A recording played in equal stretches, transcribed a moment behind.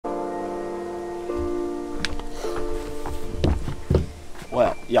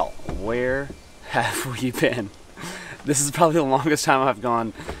where have we been? This is probably the longest time I've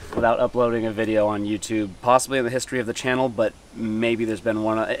gone without uploading a video on YouTube, possibly in the history of the channel, but maybe there's been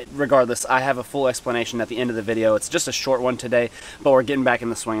one. Regardless, I have a full explanation at the end of the video. It's just a short one today, but we're getting back in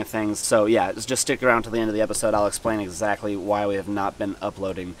the swing of things. So yeah, just stick around to the end of the episode. I'll explain exactly why we have not been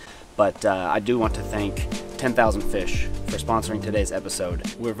uploading. But I do want to thank 10,000 Fish for sponsoring today's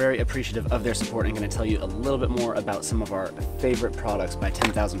episode. We're very appreciative of their support and going to tell you a little bit more about some of our favorite products by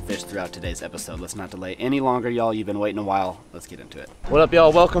 10,000 Fish throughout today's episode. Let's not delay any longer, y'all. You've been waiting a while. Let's get into it. What up,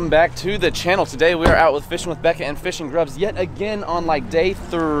 y'all? Welcome back to the channel. Today we are out with Fishing with Becca and Fishing Grubs yet again on like day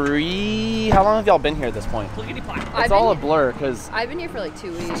 3. How long have y'all been here at this point? It's all a blur because I've been here for like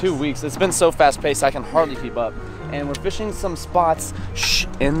 2 weeks. 2 weeks. It's been so fast paced I can hardly keep up. And we're fishing some spots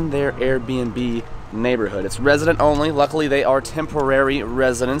in their Airbnb neighborhood. It's resident only. Luckily they are temporary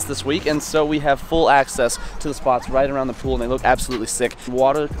residents this week, and so we have full access to the spots right around the pool, and they look absolutely sick.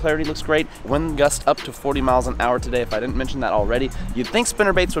 Water clarity looks great. Wind gust up to 40 miles an hour today, if I didn't mention that already. You'd think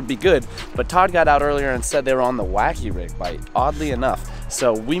spinnerbaits would be good, but Todd got out earlier and said they were on the wacky rig bite, oddly enough.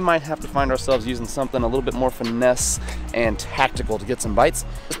 So we might have to find ourselves using something a little bit more finesse and tactical to get some bites.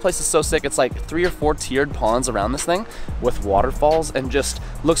 This place is so sick. It's like 3 or 4 tiered ponds around this thing with waterfalls, and just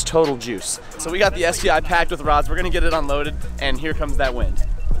looks total juice. So we got the STI packed with rods. We're gonna get it unloaded, and here comes that wind.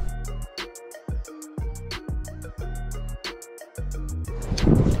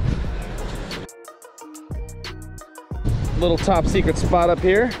 Little top secret spot up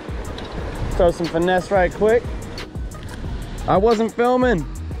here. Throw some finesse right quick. I wasn't filming.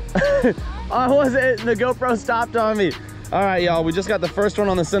 I wasn't, the GoPro stopped on me. All right, y'all, we just got the first one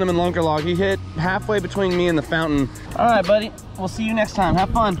on the cinnamon lunker log. He hit halfway between me and the fountain. All right, buddy, we'll see you next time.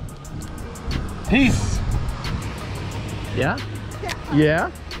 Have fun. Peace. Yeah? Yeah?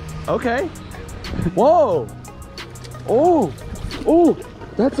 Okay. Whoa. Oh. Oh,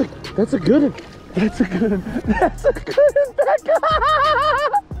 that's a good one. That's a good one. That's a good one, Becca.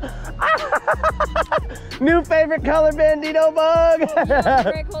 New favorite color, bandito bug.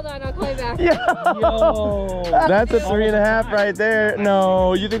 Rick, hold on, I'll call you back. Yo. That's a 3.5 right there.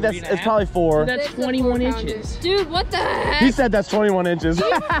 No, you think it's probably 4. That's 21 inches. Dude, what the heck? He said that's 21 inches.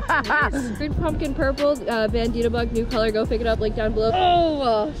 Green pumpkin purple, bandito bug, new color. Go pick it up, link down below.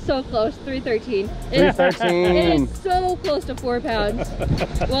 Oh, so close, 313. 313. It is so close to 4 pounds.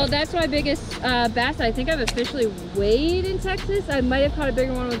 Well, that's my biggest bass I think I've officially weighed in Texas. I might have caught a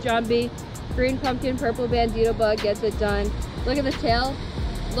bigger one with John B. Green pumpkin, purple bandito bug gets it done. Look at the tail,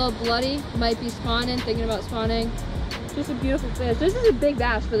 a little bloody, might be spawning, thinking about spawning. Just a beautiful fish. This is a big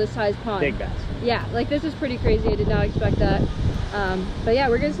bass for this size pond. Big bass. Yeah, like this is pretty crazy. I did not expect that. But yeah,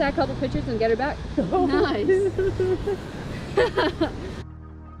 we're gonna snag a couple pictures and get her back. Nice.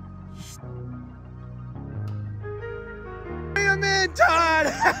 Bring him in,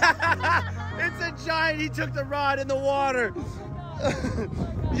 Todd! It's a giant. He took the rod in the water.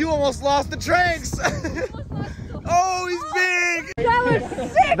 You almost lost the tranks. Oh, he's big. That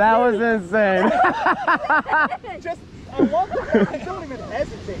was sick. That was insane. Just, I love that. I don't even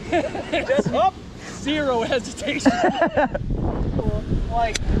hesitate. Just up, 0 hesitation.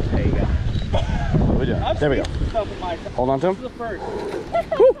 Like, there you go. Good job. There we go. Hold on to him. This is the first.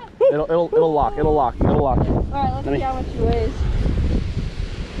 It'll lock. It'll lock. It'll lock. All right, let's see how much she weighs.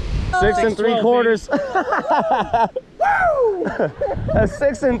 6 3/4. Woo! A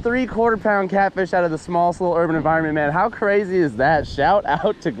 6 3/4 pound catfish out of the smallest little urban environment, man. How crazy is that? Shout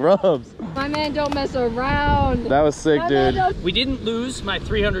out to Grubs. My man don't mess around. That was sick, dude. We didn't lose my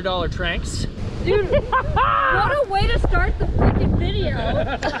 $300 tranks. Dude, what a way to start the freaking video.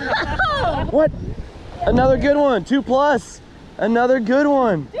 What? Another good one. 2+. Another good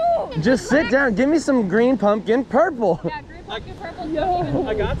one. Dude, just sit down. Give me some green pumpkin purple. Yeah, green pumpkin purple. No.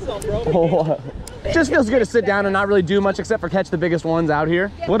 I got some, bro. Just feels good to sit down and not really do much except for catch the biggest ones out here.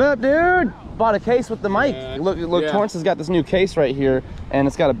 What up, dude? Bought a case with the mic. Look, yeah. Torrance has got this new case right here, and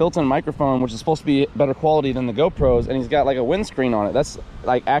it's got a built-in microphone, which is supposed to be better quality than the GoPros, and he's got like a windscreen on it. That's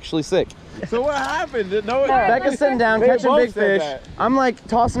like actually sick. So what happened? Becca's sitting down, catching big fish. I'm like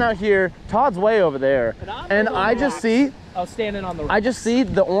tossing out here. Todd's way over there, and I just see. I was standing on the rocks. I just see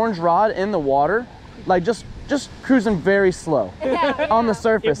the orange rod in the water, like just cruising very slow on the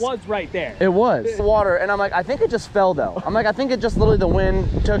surface. It was right there. It was water, and I'm like, I think it just fell though. I'm like, I think it just literally the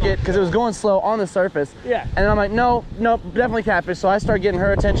wind took it because it was going slow on the surface. Yeah. And I'm like, no, definitely catfish. So I start getting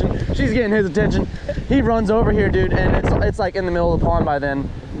her attention. She's getting his attention. He runs over here, dude, and it's like in the middle of the pond by then,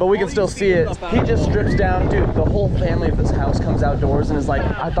 but we can still see it. He just strips down, dude. The whole family of this house comes outdoors and is like,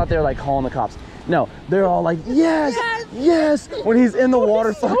 I thought they were like calling the cops. No, they're all like, yes, yes, when he's in the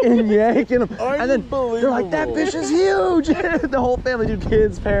water fucking yanking him. And then they're like, that fish is huge. The whole family, dude,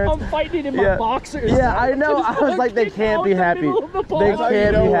 kids, parents. I'm fighting it in my boxers. Yeah, I know. I was like, they can't be happy. They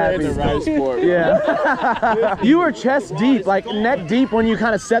can't be happy. Yeah. You were chest deep, like neck deep when you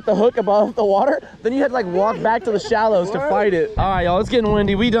kind of set the hook above the water. Then you had to like walk back to the shallows to fight it. All right, y'all, it's getting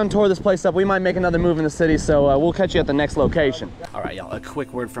windy. We done tore this place up. We might make another move in the city, so we'll catch you at the next location. All right, y'all, a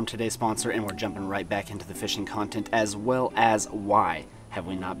quick word from today's sponsor, and we're jumping right back into the fishing content, as well as why have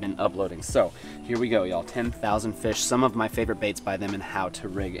we not been uploading. So here we go, y'all. 10,000 fish, some of my favorite baits by them and how to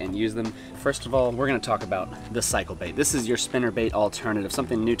rig and use them. First of all, we're gonna talk about the cycle bait. This is your spinner bait alternative,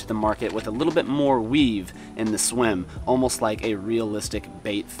 something new to the market with a little bit more weave in the swim, almost like a realistic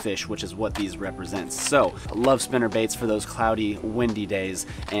bait fish, which is what these represent. So I love spinner baits for those cloudy, windy days,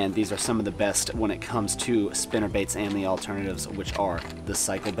 and these are some of the best when it comes to spinner baits and the alternatives, which are the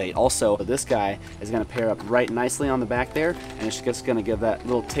cycle bait. Also, this guy is gonna pair up right nicely on the back there, and it's just gonna give that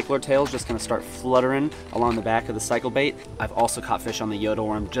little tickler tail is just going to start fluttering along the back of the cycle bait. I've also caught fish on the Yoda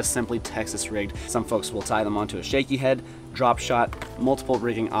worm, just simply Texas rigged. Some folks will tie them onto a shaky head, drop shot, multiple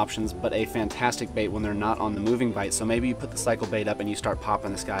rigging options, but a fantastic bait when they're not on the moving bite. So maybe you put the cycle bait up and you start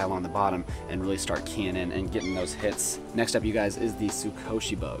popping this guy along the bottom and really start keying in and getting those hits. Next up, you guys, is the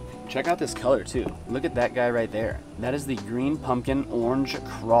Tsukoshi bug. Check out this color too. Look at that guy right there. That is the green pumpkin orange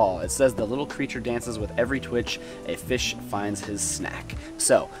crawl. It says the little creature dances with every twitch, a fish finds his snack.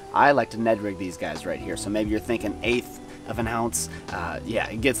 So I like to Ned rig these guys right here. So maybe you're thinking 1/8 of an ounce. Yeah,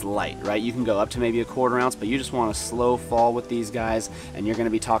 it gets light, right? You can go up to maybe a 1/4 ounce, but you just want a slow fall with these guys, and you're going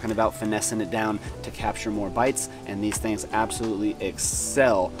to be talking about finessing it down to capture more bites, and these things absolutely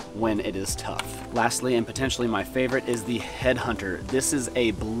excel when it is tough. Lastly, and potentially my favorite, is the Headhunter. This is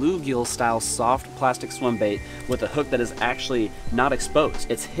a bluegill style soft plastic swim bait with a hook that is actually not exposed.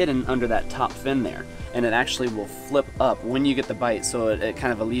 It's hidden under that top fin there, and it actually will flip up when you get the bite, so it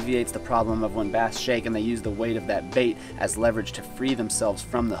kind of alleviates the problem of when bass shake and they use the weight of that bait as leverage to free themselves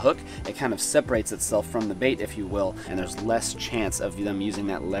from the hook. It kind of separates itself from the bait, if you will, and there's less chance of them using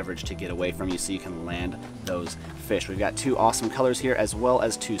that leverage to get away from you, so you can land those fish. We've got 2 awesome colors here, as well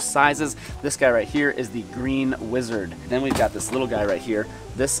as 2 sizes. This guy right here is the Green Wizard. Then we've got this little guy right here.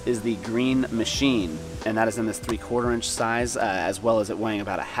 This is the Green Machine, and that is in this 3/4 inch size, as well as it weighing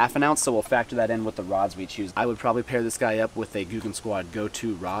about a 1/2 ounce, so we'll factor that in with the rods we choose. I would probably pair this guy up with a Googan Squad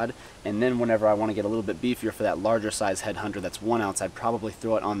Go-To rod, and then whenever I want to get a little bit beefier for that larger size Headhunter that's 1 ounce, I'd probably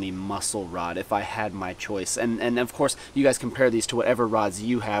throw it on the muscle rod if I had my choice. And of course, you guys compare these to whatever rods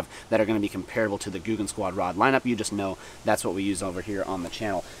you have that are going to be comparable to the Googan Squad rod lineup. You just know that's what we use over here on the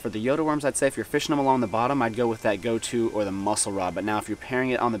channel. For the Yoda worms, I'd say if you're fishing them along the bottom, I'd go with that Go-To or the muscle rod. But now if you're pairing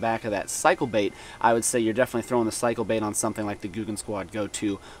it on the back of that cycle bait, I would say you're definitely throwing the cycle bait on something like the Googan Squad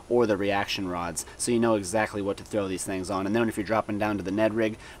Go-To or the reaction rods, so you know exactly what to throw these things on. And then if you're dropping down to the Ned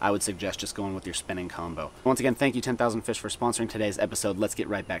rig, I would suggest just going with your spinning combo. Once again, thank you 10,000 Fish for sponsoring today's episode. Let's get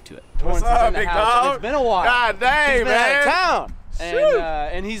right back to it. What's up, big dog? It's been a while. God dang, He's been man. out of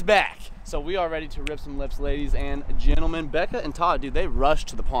town, and he's back. So we are ready to rip some lips, ladies and gentlemen. Becca and Todd, dude, they rushed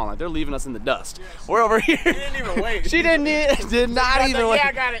to the pond. Like, they're leaving us in the dust. Yes. We're over here. She didn't even wait. She did not even wait. Yeah,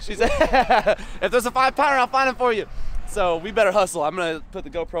 I got it. She said, if there's a 5-pounder, I'll find it for you. So we better hustle. I'm gonna put the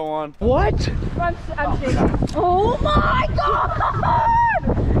GoPro on. What? I'm shaking. Oh my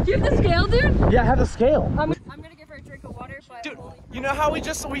god! Do you have the scale, dude? Yeah, I have the scale. I'm gonna give her a drink of water, but Dude, you know how we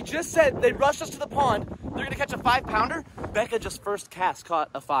just said they rushed us to the pond. They're gonna catch a 5-pounder. Becca just first cast caught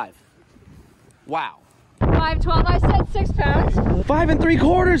a 5. Wow. 5.12. I said 6 pounds. 5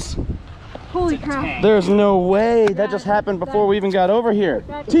 3/4. Holy crap. There's no way. That just happened before we even got over here.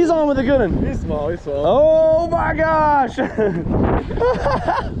 Tease on with a good one. He's small, he's small. Oh my gosh.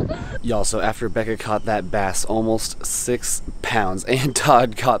 Y'all, so after Becca caught that bass, almost 6 pounds, and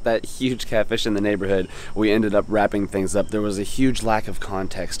Todd caught that huge catfish in the neighborhood, we ended up wrapping things up. There was a huge lack of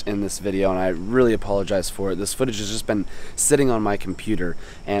context in this video, and I really apologize for it. This footage has just been sitting on my computer,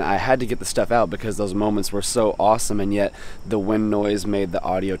 and I had to get the stuff out because those moments were so awesome, and yet the wind noise made the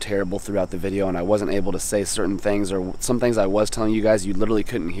audio terrible throughout the video, and I wasn't able to say certain things, or some things I was telling you guys you literally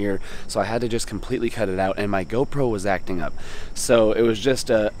couldn't hear, so I had to just completely cut it out, and my GoPro was acting up. So it was just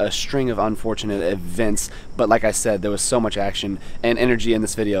a string of unfortunate events, but like I said, there was so much action and energy in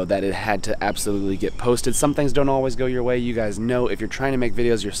this video that it had to absolutely get posted. Some things don't always go your way. You guys know if you're trying to make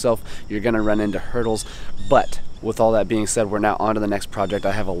videos yourself, you're gonna run into hurdles, but with all that being said, we're now on to the next project.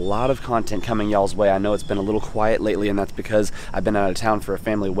 I have a lot of content coming y'all's way. I know it's been a little quiet lately, and that's because I've been out of town for a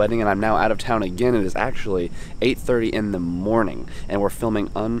family wedding, and I'm now out of town again. It is actually 8:30 in the morning, and we're filming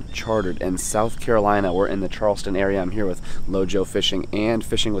Uncharted in South Carolina. We're in the Charleston area. I'm here with Lojo Fishing and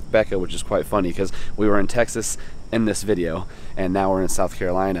Fishing with Becca, which is quite funny because we were in Texas in this video, and now we're in South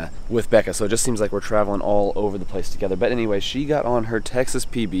Carolina with Becca, so it just seems like we're traveling all over the place together. But anyway, she got on her Texas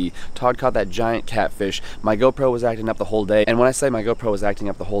PB. Todd caught that giant catfish. My GoPro was acting up the whole day, and when I say my GoPro was acting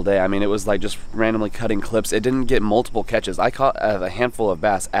up the whole day, I mean it was like just randomly cutting clips. It didn't get multiple catches. I caught a handful of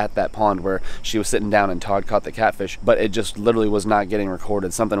bass at that pond where she was sitting down and Todd caught the catfish, but it just literally was not getting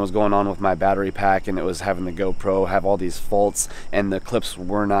recorded. Something was going on with my battery pack, and it was having the GoPro have all these faults, and the clips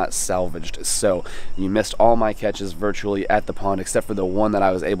were not salvaged. So you missed all my catches virtually at the pond, except for the one that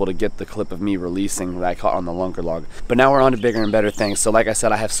I was able to get the clip of me releasing that I caught on the lunker log. But now we're on to bigger and better things. So like I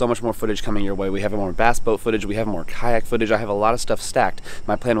said, I have so much more footage coming your way. We have more bass boat footage, we have more kayak footage, I have a lot of stuff stacked.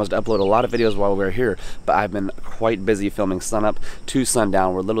 My plan was to upload a lot of videos while we were here, but I've been quite busy filming sunup to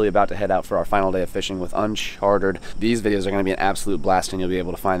sundown. We're literally about to head out for our final day of fishing with Uncharted. These videos are going to be an absolute blast, and you'll be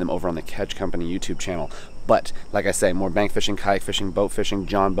able to find them over on the Catch Company YouTube channel. But like I say, more bank fishing, kayak fishing, boat fishing,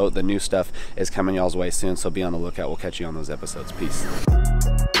 John boat, the new stuff is coming y'all's way soon, so be on the lookout. We'll catch you on those episodes.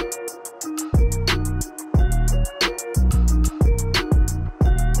 Peace.